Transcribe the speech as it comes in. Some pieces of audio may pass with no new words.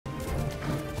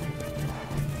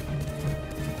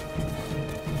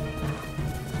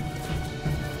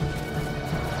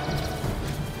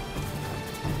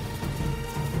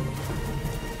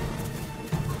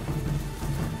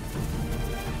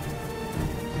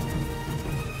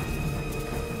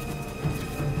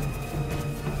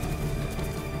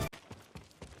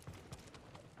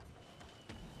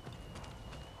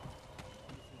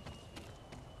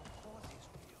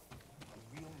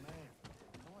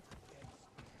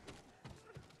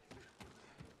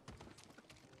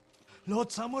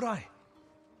Lord Samurai,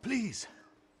 please,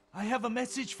 I have a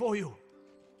message for you.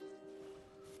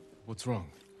 What's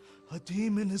wrong? A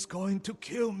demon is going to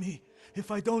kill me if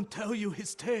I don't tell you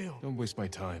his tale. Don't waste my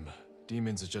time.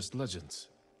 Demons are just legends.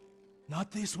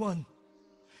 Not this one.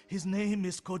 His name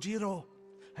is Kojiro,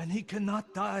 and he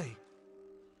cannot die.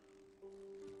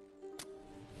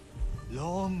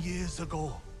 Long years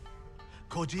ago,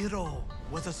 Kojiro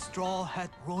was a Straw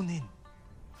Hat Ronin.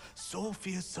 So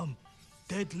fearsome,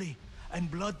 deadly, and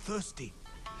bloodthirsty,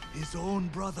 his own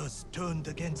brothers turned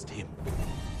against him.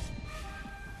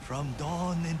 From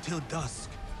dawn until dusk,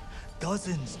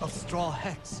 dozens of Straw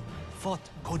Hats fought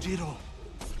Kojiro.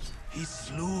 He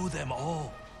slew them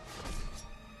all.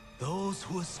 Those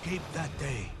who escaped that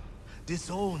day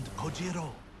disowned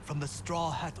Kojiro from the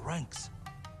Straw Hat ranks,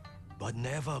 but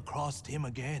never crossed him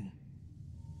again.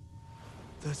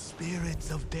 The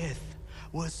spirits of death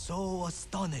were so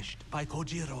astonished by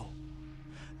Kojiro,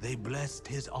 they blessed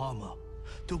his armor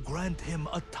to grant him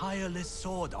a tireless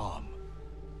sword arm.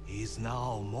 He's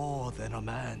now more than a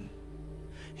man.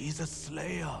 He's a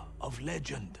slayer of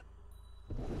legend.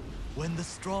 When the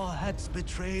Straw Hats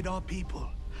betrayed our people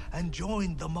and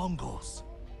joined the Mongols,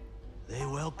 they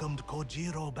welcomed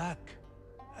Kojiro back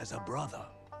as a brother.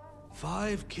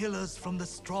 5 killers from the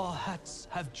Straw Hats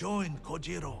have joined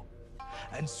Kojiro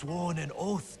and sworn an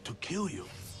oath to kill you.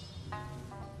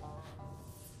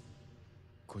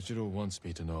 Kojiro wants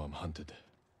me to know I'm hunted.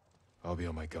 I'll be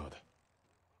on my guard.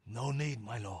 No need,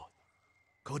 my lord.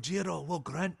 Kojiro will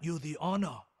grant you the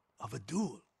honor of a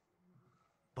duel.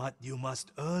 But you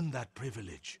must earn that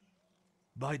privilege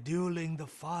by dueling the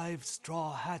 5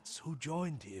 Straw Hats who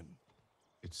joined him.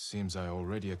 It seems I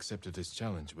already accepted his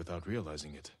challenge without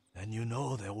realizing it. And you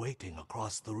know they're waiting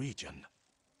across the region,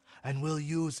 and will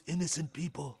use innocent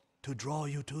people to draw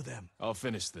you to them. I'll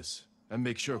finish this, and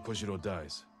make sure Kojiro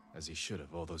dies, as he should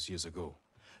have all those years ago.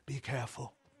 Be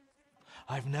careful.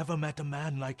 I've never met a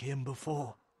man like him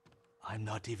before. I'm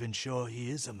not even sure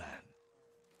he is a man.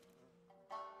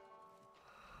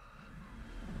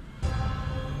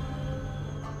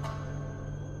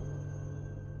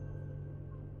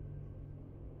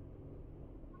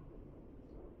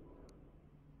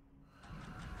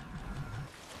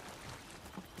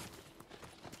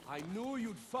 I knew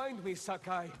you'd find me,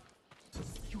 Sakai.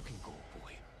 You can go,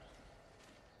 boy.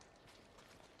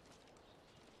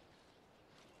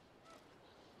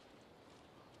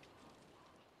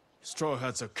 Straw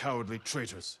Hats are cowardly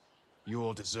traitors. You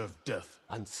all deserve death.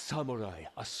 And samurai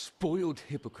are spoiled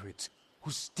hypocrites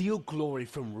who steal glory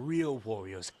from real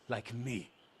warriors like me.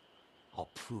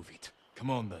 I'll prove it. Come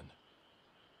on, then.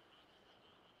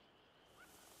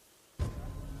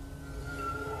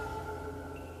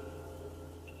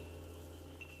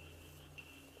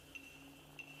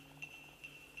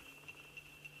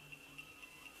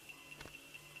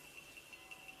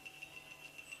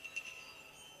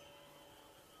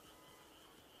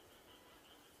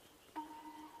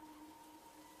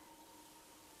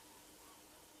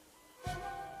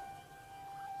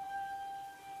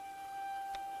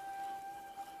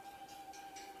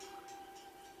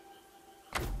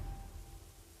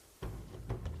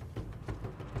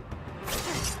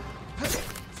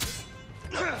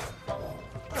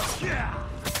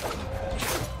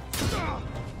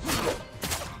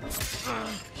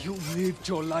 You lived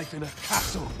your life in a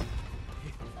castle.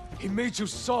 He made you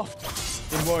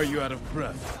soft. Then why are you out of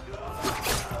breath?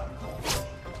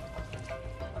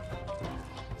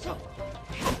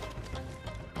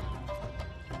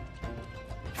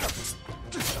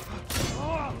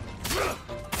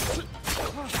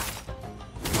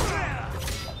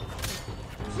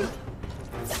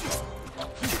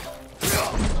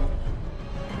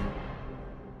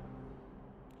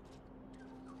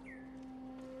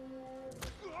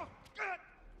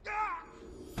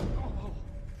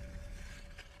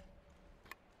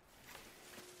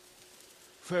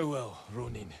 Farewell,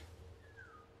 Ronin.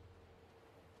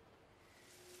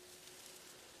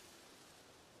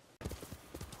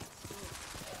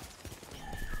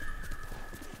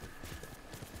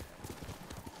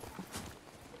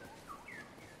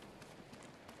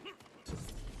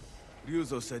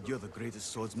 Ryuzo said you're the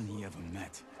greatest swordsman he ever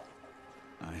met.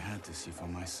 I had to see for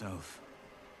myself.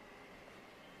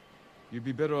 You'd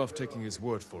be better off taking his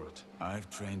word for it. I've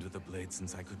trained with the blade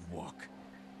since I could walk.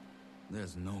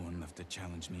 There's no one left to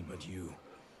challenge me but you.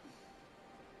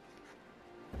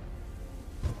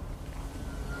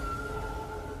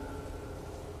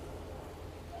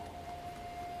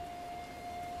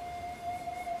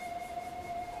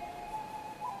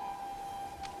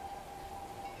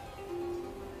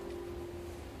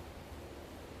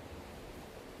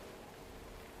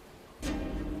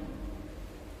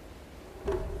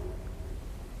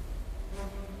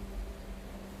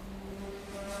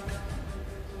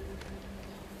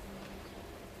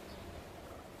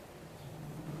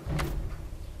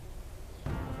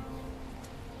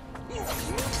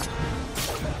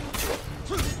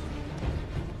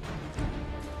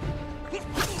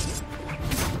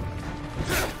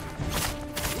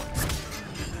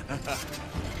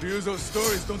 Ryuzo's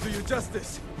stories don't do you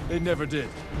justice. They never did.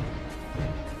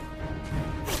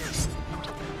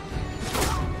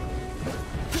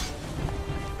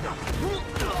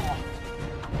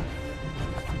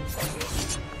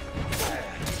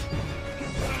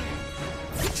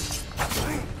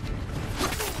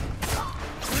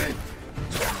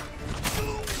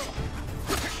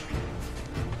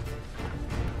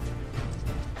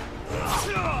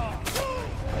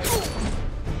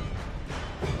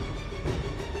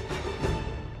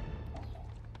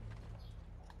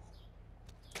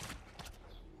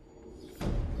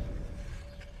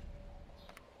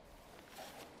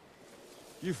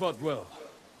 You fought well,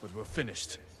 but we're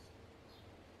finished.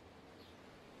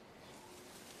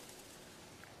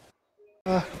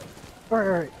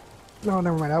 Alright. No,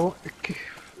 never mind. I won't.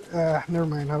 Never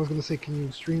mind. I was gonna say, can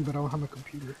you stream, but I don't have my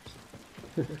computer.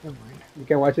 So never mind. You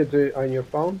can watch it on your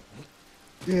phone?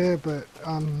 Yeah, but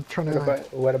I'm trying to.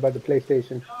 What about the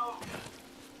PlayStation?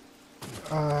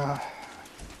 Uh,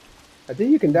 I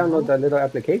think you can download that little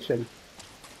application.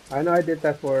 I know I did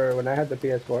that for when I had the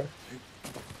PS4.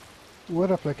 what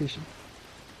application?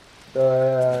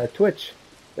 The Twitch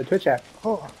app.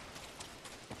 Oh,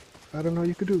 I don't know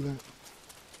you could do that.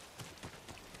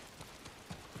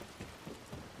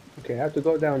 Okay, I have to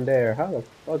go down there. How the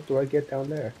fuck do I get down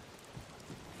there?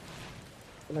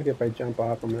 I feel like if I jump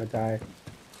off, I'm gonna die.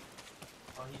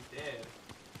 Oh, he's dead.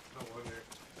 No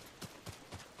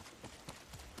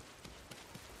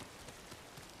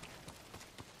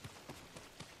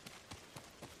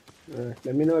wonder.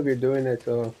 Let me know if you're doing it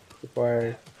so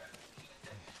before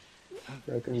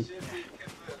I can. He should be,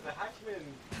 because the Hatchman,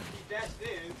 he dashed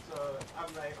in, so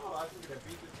I'm like, oh, I was gonna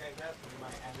beat this guy's ass with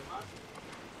my animosity.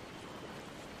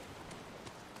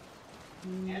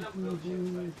 And I'm still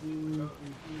chips,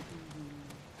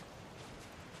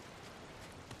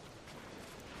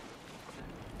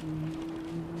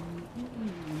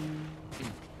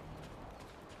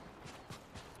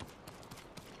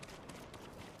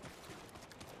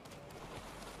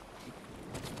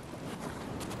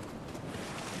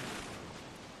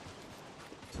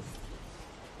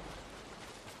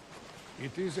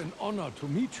 It is an honor to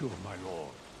meet you, my lord.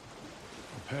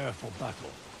 Prepare for battle.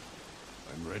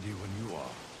 I'm ready when you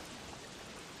are.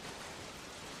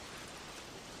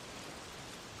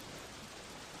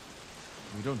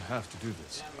 We don't have to do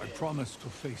this. I promise to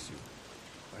face you.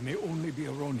 I may only be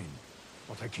a Ronin,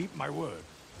 but I keep my word.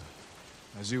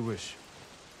 As you wish.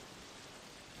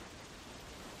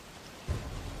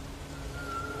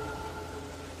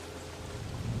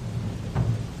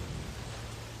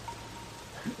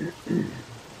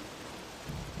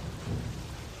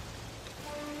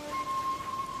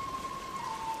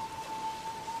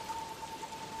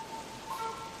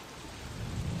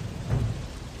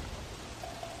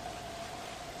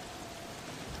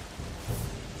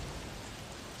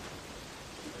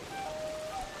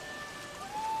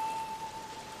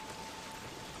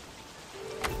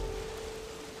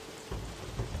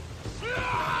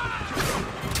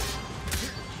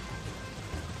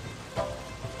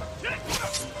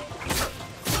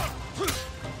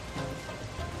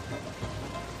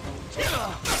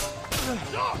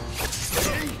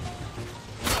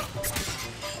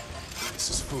 This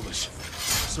is foolish.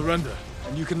 Surrender,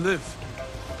 and you can live.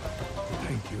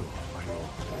 Thank you, my lord.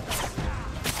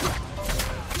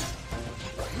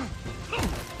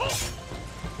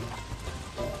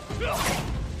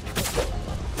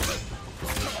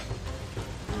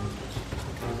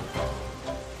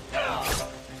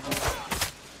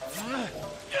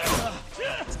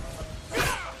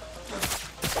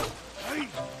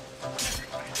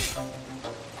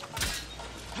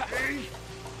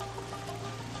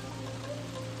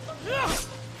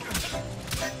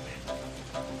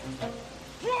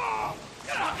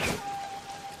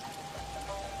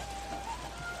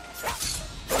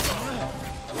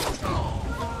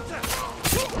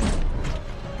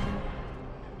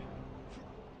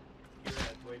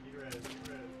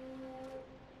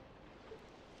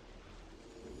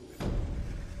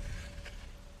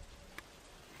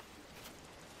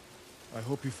 I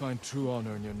hope you find true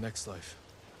honor in your next life.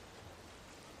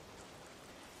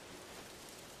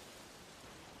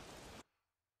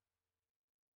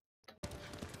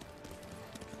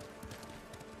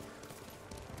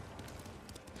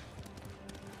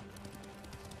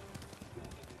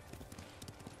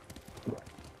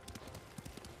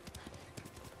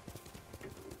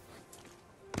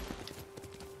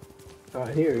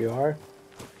 Here you are.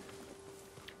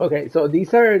 Okay, so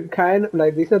these are kind of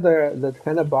like these are the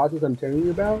kind of bosses I'm telling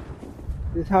you about.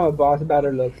 This is how a boss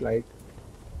battle looks like.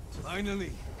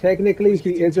 Finally. Technically,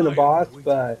 he isn't a boss,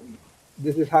 but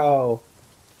this is how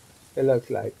it looks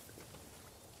like.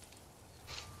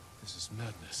 This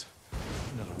madness.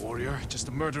 Not a warrior, just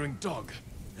a murdering dog.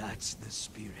 That's the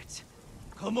spirit.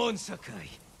 Come on, Sakai.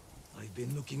 I've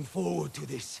been looking forward to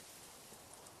this.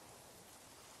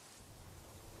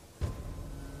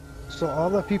 So all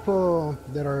the people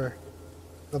that are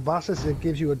the bosses, it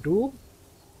gives you a duel?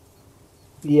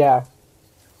 Yeah.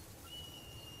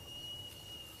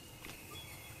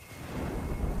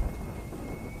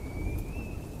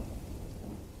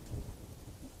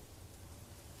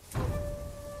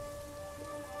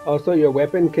 Also, your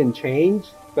weapon can change,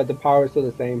 but the power is still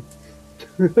the same.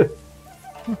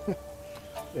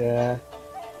 Yeah.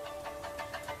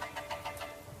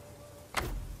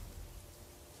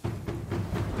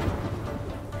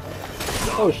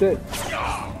 Oh shit.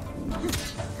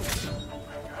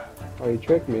 Oh, you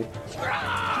tricked me.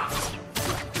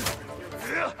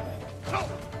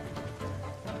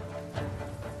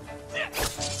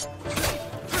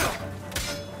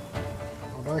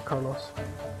 Alright, Carlos.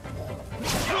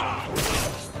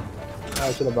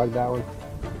 I should have bugged that one.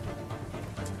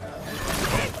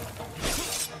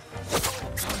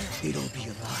 It'll be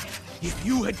alive if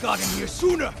you had gotten here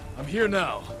sooner. I'm here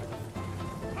now.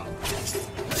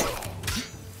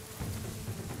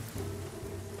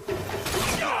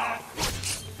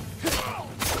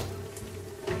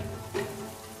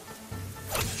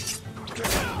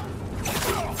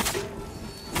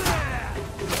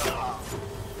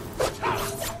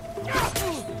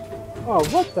 Oh,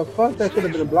 what the fuck? That should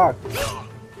have been a block.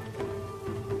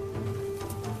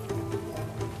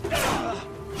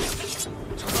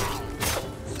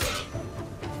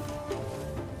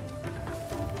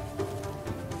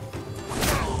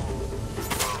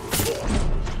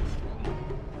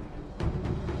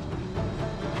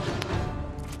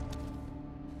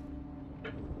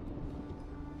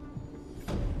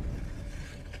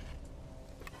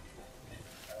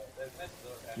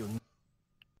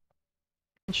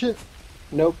 Shit.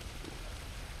 Nope.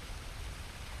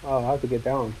 Oh, I have to get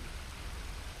down.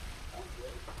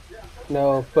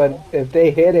 No, but if they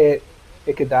hit it,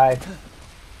 it could die.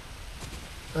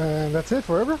 And that's it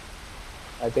forever?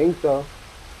 I think so.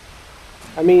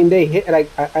 I mean, they hit, like,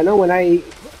 I know when I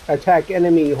attack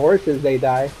enemy horses, they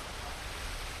die.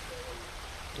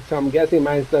 So I'm guessing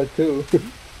mine does too.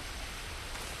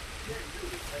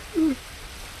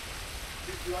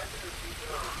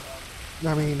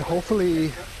 I mean,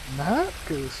 hopefully not,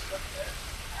 because...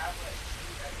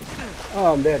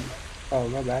 Oh, I'm dead. Oh,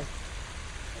 my bad.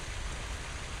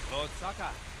 Lord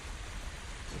Saka,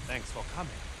 thanks for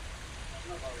coming.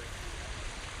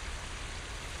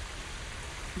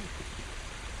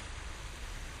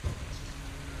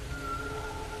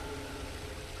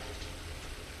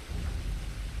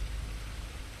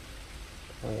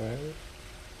 Alright.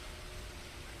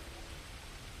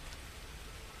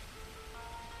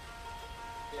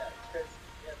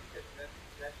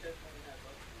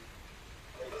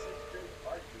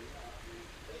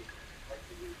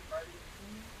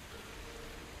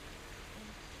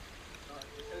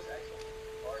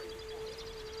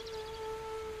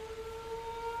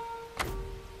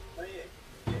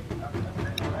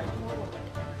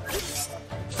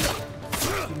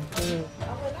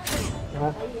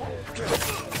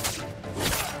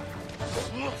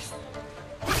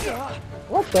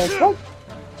 What the fuck?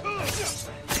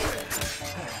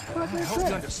 I hope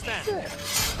you understand.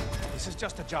 This is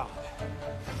just a job.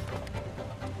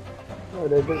 Oh,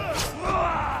 they did.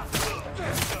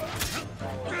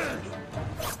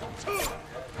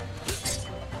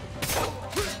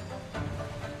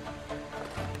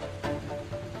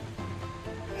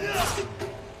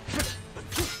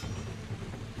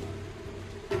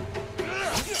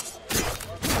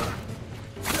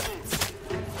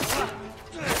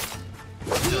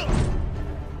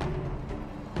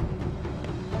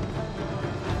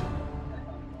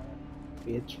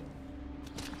 Bitch.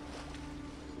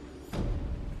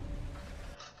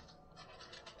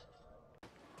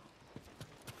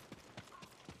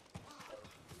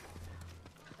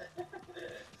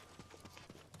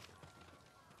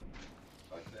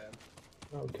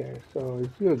 Okay, so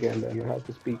it's you again then. I have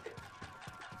to speak.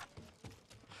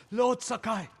 Lord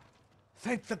Sakai,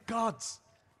 thank the gods.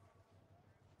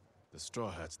 The Straw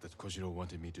Hats that Kojiro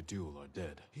wanted me to duel are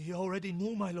dead. He already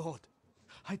knew, my lord.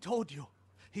 I told you,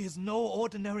 he is no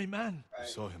ordinary man. You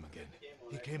saw him again.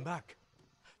 He came back,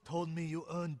 told me you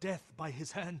earned death by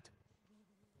his hand.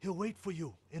 He'll wait for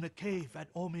you in a cave at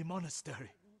Omi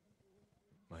Monastery.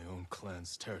 My own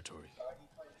clan's territory.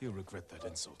 He'll regret that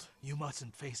insult. You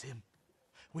mustn't face him.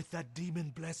 With that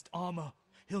demon-blessed armor,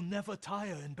 he'll never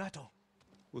tire in battle.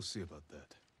 We'll see about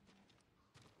that.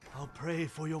 I'll pray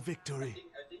for your victory.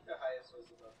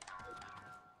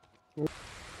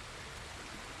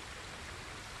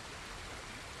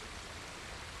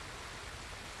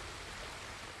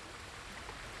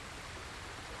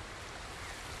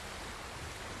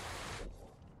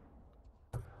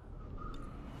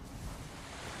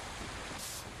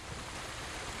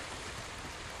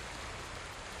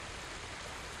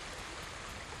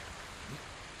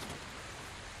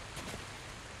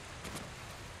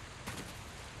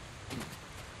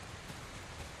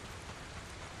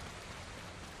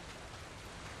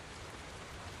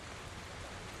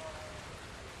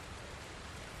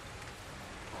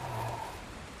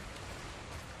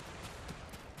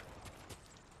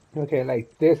 Okay,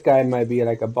 like this guy might be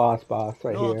like a boss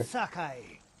right Lord here.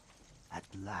 Sakai, at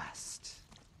last.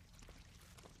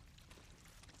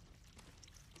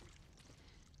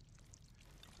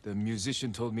 The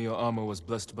musician told me your armor was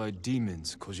blessed by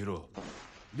demons, Kojiro.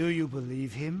 Do you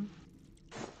believe him?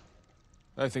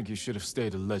 I think you should have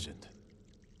stayed a legend.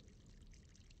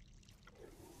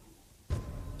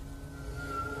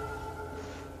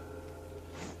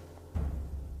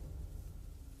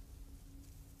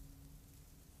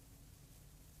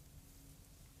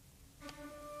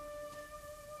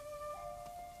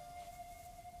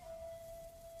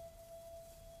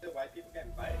 White people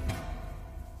getting fight.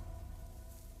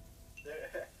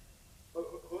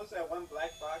 Who was that one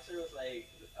black boxer who was like,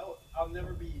 oh, I'll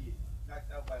never be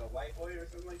knocked out by a white boy or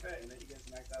something like that, and then he gets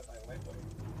knocked out by a white boy.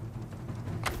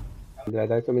 Did I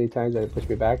die so many times that it pushed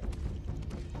me back?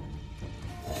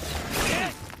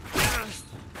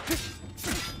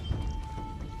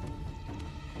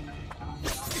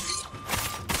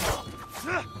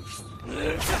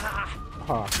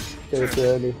 Ah, did it too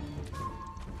early.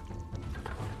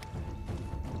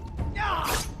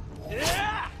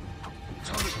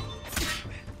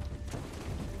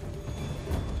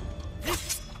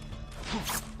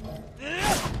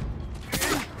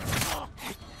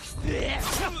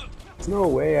 No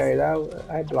way,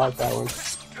 I blocked that one.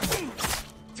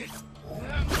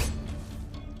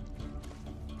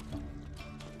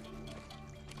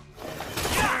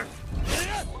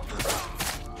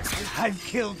 I've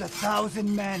killed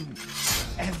 1,000 men.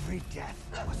 Every death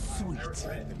was sweet.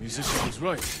 The musician was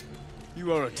right.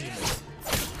 You are a demon.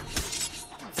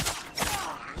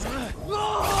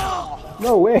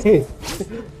 No way!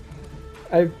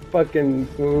 I fucking...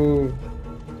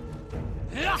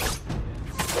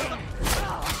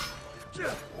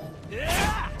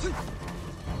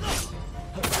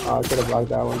 Oh, I could have blocked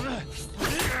that one.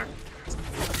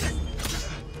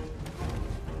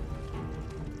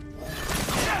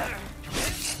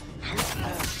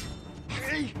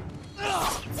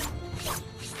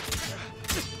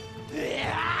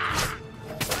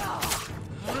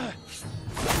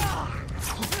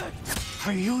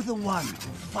 Are you the one who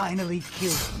finally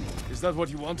killed me? Is that what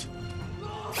you want?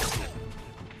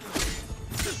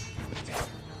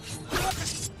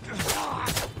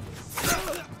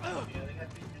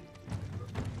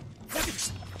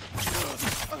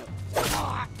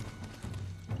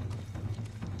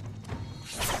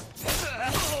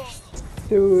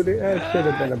 Dude, that should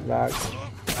have been a block.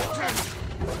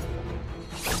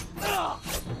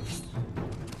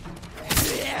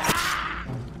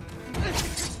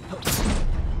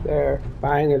 There,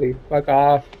 finally. Fuck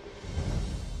off.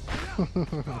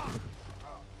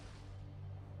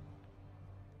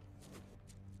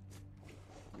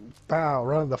 Bow,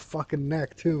 right in the fucking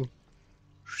neck too.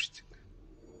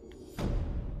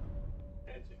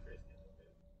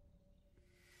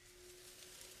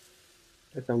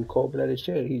 That's some cold-blooded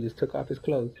shit. He just took off his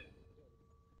clothes.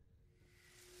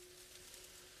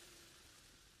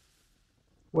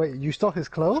 Wait, you stole his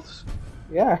clothes?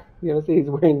 Yeah, you ever see he's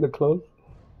wearing the clothes?